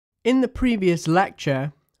In the previous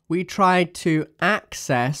lecture, we tried to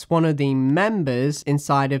access one of the members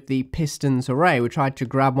inside of the pistons array. We tried to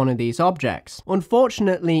grab one of these objects.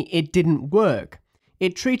 Unfortunately, it didn't work.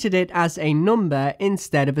 It treated it as a number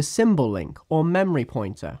instead of a symbol link or memory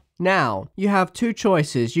pointer. Now, you have two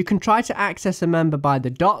choices. You can try to access a member by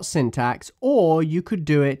the dot syntax, or you could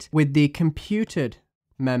do it with the computed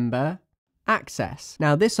member access.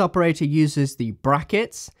 Now, this operator uses the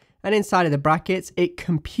brackets, and inside of the brackets, it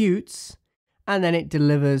computes and then it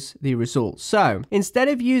delivers the result. So instead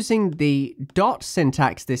of using the dot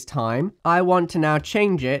syntax this time, I want to now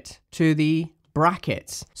change it to the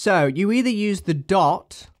brackets. So you either use the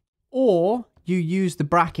dot or you use the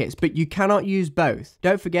brackets, but you cannot use both.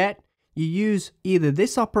 Don't forget, you use either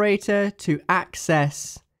this operator to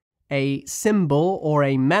access a symbol or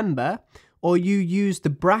a member, or you use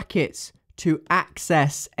the brackets to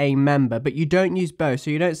access a member, but you don't use both. So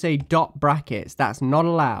you don't say dot brackets. That's not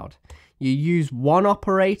allowed. You use one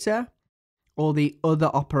operator or the other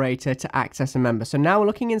operator to access a member. So now we're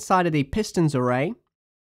looking inside of the pistons array,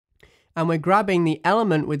 and we're grabbing the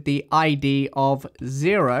element with the ID of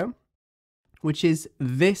 0, which is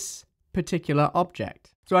this particular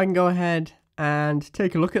object. So I can go ahead and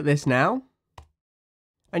take a look at this now,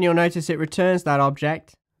 and you'll notice it returns that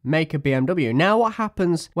object, make a BMW. Now what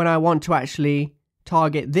happens when I want to actually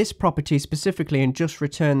target this property specifically and just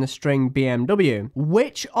return the string BMW?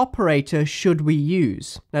 Which operator should we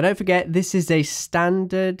use? Now don't forget, this is a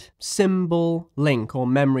standard symbol link or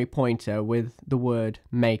memory pointer with the word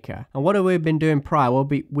maker. And what have we been doing prior? Well,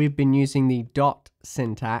 we've been using the dot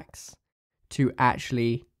syntax to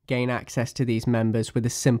actually gain access to these members with a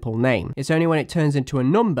simple name. It's only when it turns into a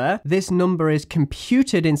number, this number is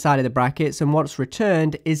computed inside of the brackets, and what's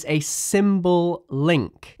returned is a symbol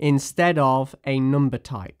link instead of a number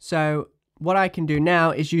type. So what I can do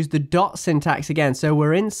now is use the dot syntax again. So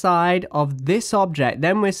we're inside of this object.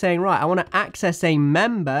 Then we're saying, right, I want to access a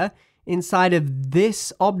member inside of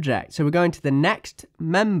this object. So we're going to the next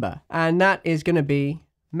member, and that is going to be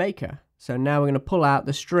maker. So now we're going to pull out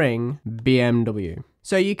the string BMW.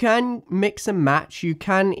 So you can mix and match. You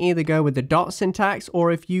can either go with the dot syntax,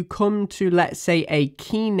 or if you come to, let's say, a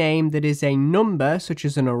key name that is a number, such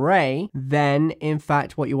as an array, then in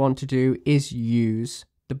fact what you want to do is use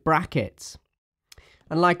the brackets.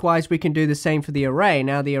 And likewise, we can do the same for the array.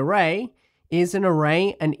 Now the array is an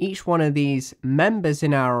array, and each one of these members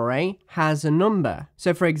in our array has a number.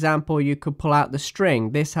 So for example, you could pull out the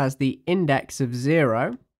string. This has the index of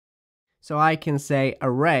 0. So I can say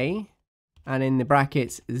array, and in the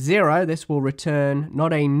brackets 0, this will return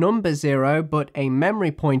not a number 0, but a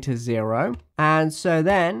memory pointer 0. And so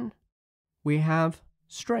then we have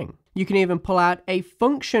string. You can even pull out a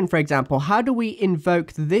function, for example. How do we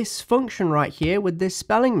invoke this function right here with this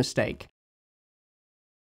spelling mistake?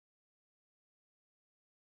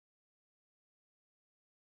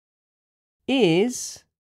 Is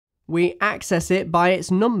we access it by its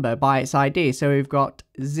number, by its ID. So we've got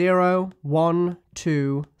 0, 1,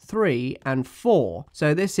 2, 3, and 4.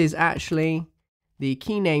 So this is actually the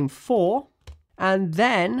key name 4. And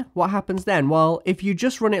then what happens then? Well, if you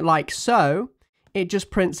just run it like so, it just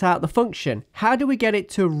prints out the function. How do we get it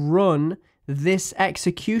to run this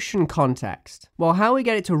execution context? Well, how we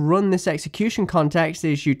get it to run this execution context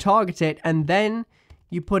is you target it, and then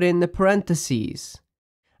you put in the parentheses.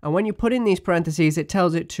 And when you put in these parentheses, it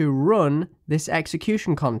tells it to run this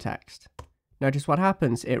execution context. Notice what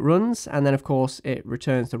happens. It runs, and then of course it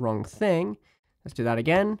returns the wrong thing. Let's do that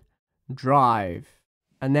again. Drive.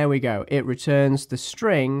 And there we go. It returns the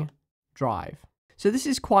string drive. So this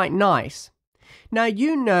is quite nice. Now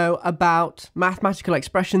you know about mathematical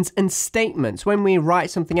expressions and statements. When we write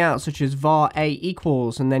something out, such as var a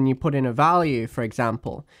equals, and then you put in a value, for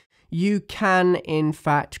example, you can, in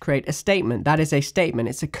fact, create a statement. That is a statement.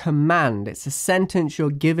 It's a command. It's a sentence you're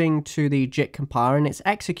giving to the JIT compiler, and it's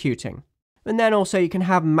executing. And then also you can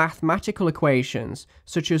have mathematical equations,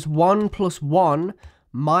 such as 1 plus 1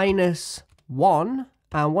 minus 1.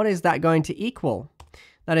 And what is that going to equal?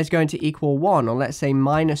 That is going to equal 1, or let's say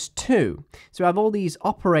minus 2. So we have all these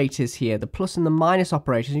operators here, the plus and the minus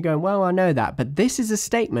operators. You're going, well, I know that, but this is a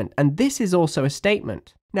statement, and this is also a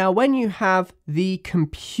statement. Now, when you have the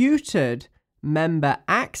computed member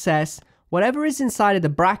access, whatever is inside of the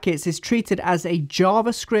brackets is treated as a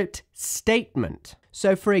JavaScript statement.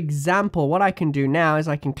 So for example, what I can do now is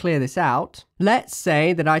I can clear this out. Let's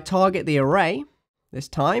say that I target the array this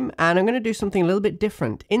time, and I'm going to do something a little bit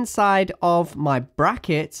different. Inside of my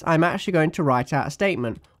brackets, I'm actually going to write out a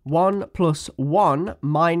statement. 1 plus 1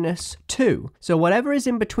 minus 2. So whatever is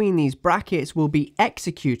in between these brackets will be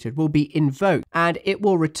executed, will be invoked, and it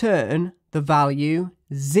will return the value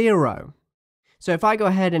 0. So if I go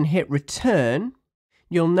ahead and hit return,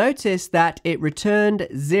 you'll notice that it returned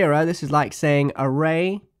 0. This is like saying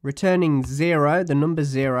array returning 0, the number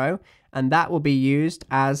 0, and that will be used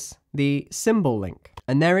as the symbol link.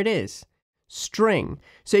 And there it is, string.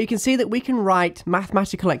 So you can see that we can write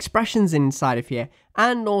mathematical expressions inside of here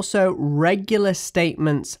and also regular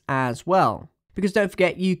statements as well. Because don't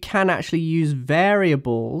forget, you can actually use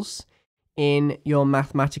variables in your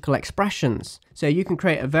mathematical expressions. So you can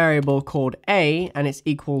create a variable called a and it's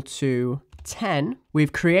equal to 10.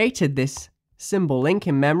 We've created this symbol link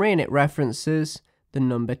in memory and it references the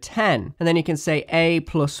number 10. And then you can say a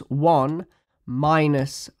plus 1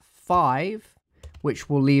 minus 5, which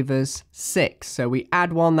will leave us 6. So we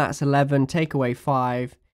add 1, that's 11, take away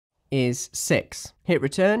 5 is 6. Hit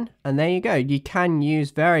return, and there you go. You can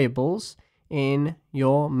use variables in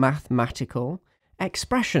your mathematical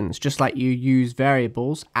expressions, just like you use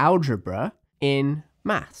variables, algebra, in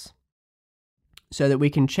maths. So that we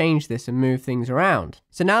can change this and move things around.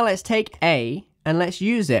 So now let's take a and let's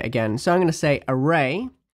use it again. So I'm going to say array,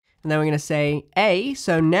 and then we're going to say a.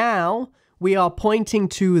 So now we are pointing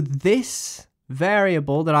to this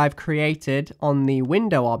variable that I've created on the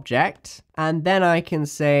window object, and then I can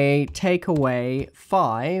say take away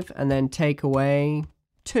 5 and then take away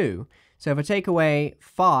 2. So if I take away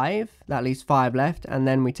 5, that leaves 5 left, and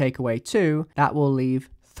then we take away 2, that will leave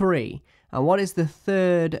 3. And what is the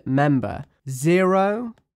third member?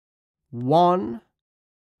 0, 1,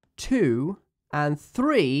 2, and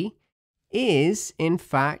 3 is, in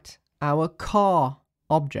fact, our car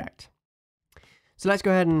object. So let's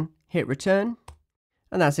go ahead and hit return,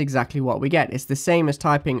 and that's exactly what we get. It's the same as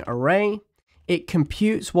typing array. It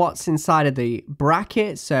computes what's inside of the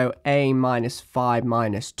bracket, so a minus 5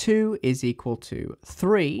 minus 2 is equal to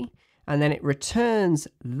 3, and then it returns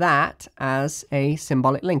that as a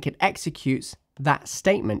symbolic link. It executes that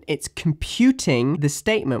statement. It's computing the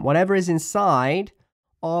statement, whatever is inside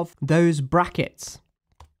of those brackets.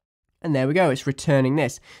 And there we go, it's returning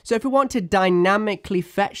this. So if we want to dynamically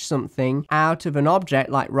fetch something out of an object,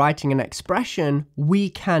 like writing an expression, we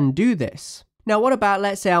can do this. Now what about,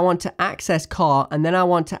 let's say I want to access car and then I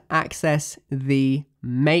want to access the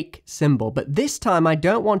make symbol, but this time I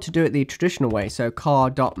don't want to do it the traditional way, so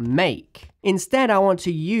car.make. Instead I want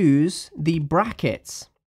to use the brackets.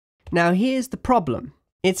 Now here's the problem.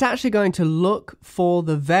 It's actually going to look for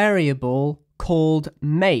the variable called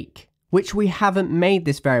make, which we haven't made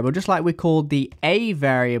this variable, just like we called the a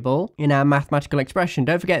variable in our mathematical expression.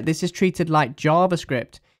 Don't forget, this is treated like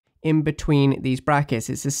JavaScript in between these brackets.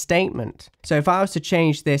 It's a statement. So if I was to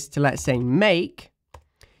change this to, let's say, make,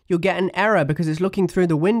 you'll get an error because it's looking through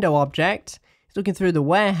the window object, it's looking through the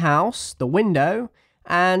warehouse, the window,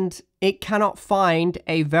 and it cannot find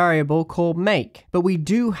a variable called make. But we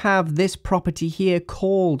do have this property here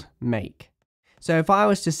called make. So if I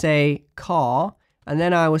was to say car, and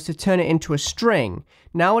then I was to turn it into a string,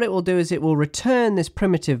 now what it will do is it will return this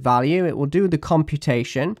primitive value, it will do the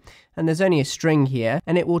computation, and there's only a string here,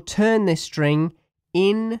 and it will turn this string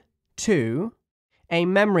into a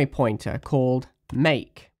memory pointer called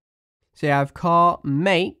make. So you have car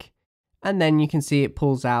make, and then you can see it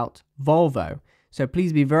pulls out Volvo. So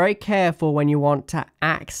please be very careful when you want to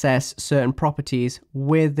access certain properties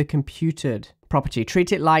with the computed property.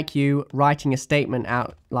 Treat it like you writing a statement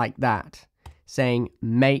out like that, saying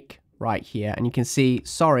make right here, and you can see,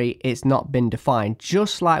 sorry, it's not been defined,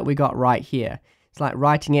 just like we got right here. It's like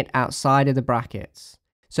writing it outside of the brackets.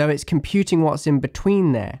 So it's computing what's in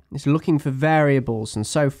between there. It's looking for variables and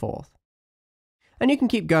so forth. And you can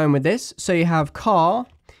keep going with this. So you have car,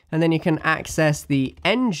 and then you can access the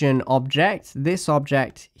engine object, this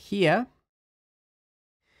object here.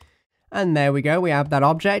 And there we go, we have that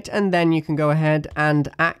object, and then you can go ahead and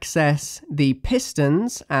access the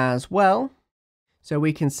pistons as well. So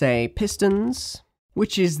we can say pistons,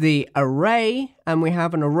 which is the array, and we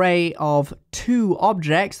have an array of 2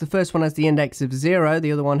 objects. The first one has the index of 0,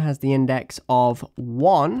 the other one has the index of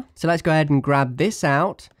 1. So let's go ahead and grab this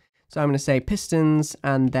out. So I'm going to say pistons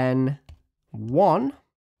and then 1,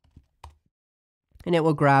 and it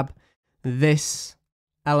will grab this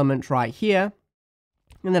element right here.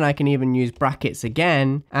 And then I can even use brackets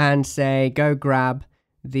again and say go grab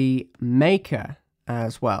the maker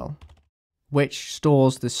as well, which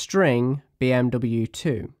stores the string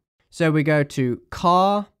BMW2. So we go to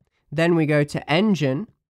car, then we go to engine,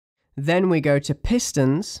 then we go to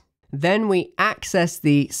pistons, then we access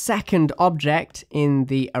the second object in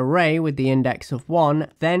the array with the index of 1,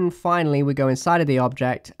 then finally we go inside of the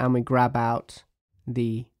object and we grab out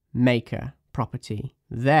the maker property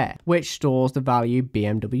there, which stores the value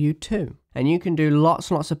BMW2. And you can do lots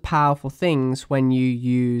and lots of powerful things when you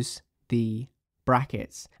use the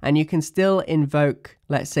brackets. And you can still invoke,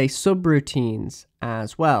 let's say, subroutines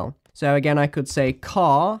as well. So again, I could say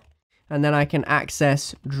car, and then I can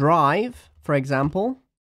access drive, for example.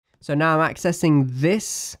 So now I'm accessing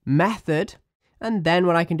this method, and then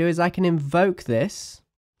what I can do is I can invoke this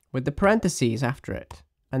with the parentheses after it.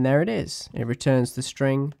 And there it is. It returns the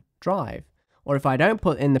string drive. Or if I don't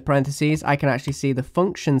put in the parentheses, I can actually see the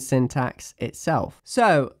function syntax itself.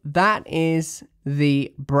 So that is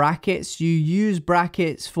the brackets. You use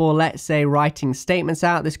brackets for, let's say, writing statements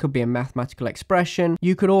out. This could be a mathematical expression.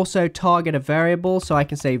 You could also target a variable. So I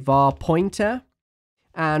can say var pointer,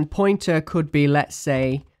 and pointer could be, let's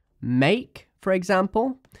say, make, for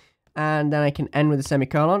example. And then I can end with a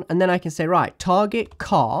semicolon. And then I can say, right, target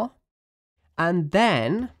car. And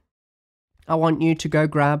then I want you to go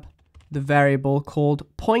grab the variable called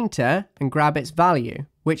pointer and grab its value,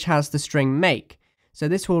 which has the string make. So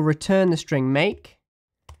this will return the string make,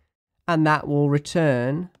 and that will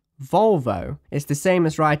return Volvo. It's the same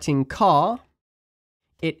as writing car.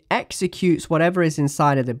 It executes whatever is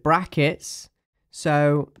inside of the brackets.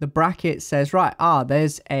 So the bracket says, right,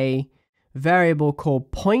 there's a variable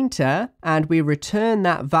called pointer, and we return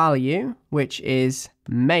that value, which is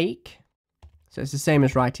make. So it's the same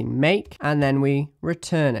as writing make, and then we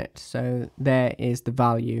return it. So there is the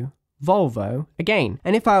value Volvo again.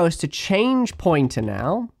 And if I was to change pointer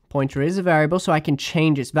now, pointer is a variable, so I can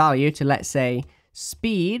change its value to, let's say,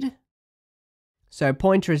 speed. So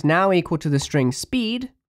pointer is now equal to the string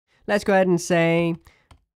speed. Let's go ahead and say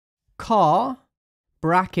car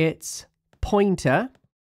brackets pointer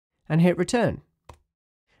and hit return.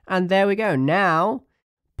 And there we go. Now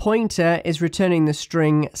pointer is returning the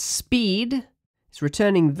string speed. It's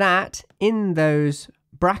returning that in those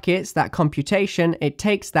brackets, that computation. It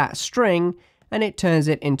takes that string and it turns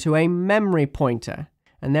it into a memory pointer.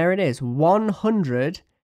 And there it is,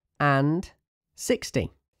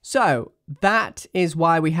 160. So that is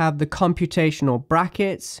why we have the computational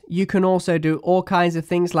brackets. You can also do all kinds of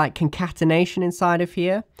things like concatenation inside of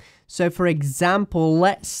here. So for example,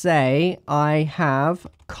 let's say I have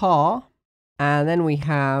car, and then we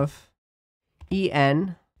have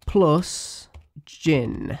en plus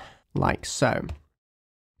gin, like so.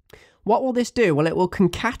 What will this do? Well, it will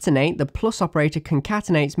concatenate. The plus operator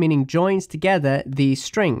concatenates, meaning joins together these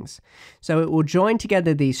strings. So it will join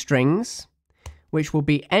together these strings, which will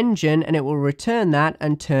be engine, and it will return that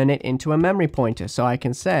and turn it into a memory pointer. So I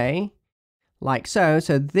can say, like so.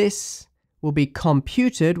 So this will be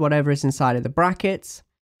computed, whatever is inside of the brackets,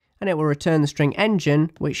 and it will return the string engine,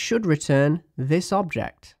 which should return this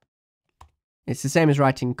object. It's the same as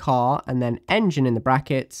writing car and then engine in the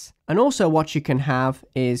brackets. And also what you can have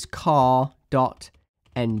is car.engine.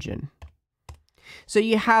 So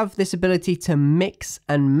you have this ability to mix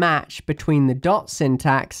and match between the dot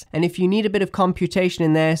syntax. And if you need a bit of computation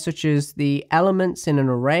in there, such as the elements in an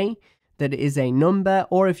array that is a number,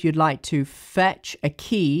 or if you'd like to fetch a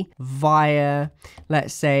key via,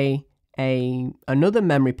 let's say, another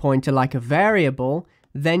memory pointer like a variable,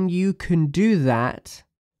 then you can do that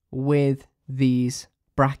with these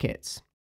brackets.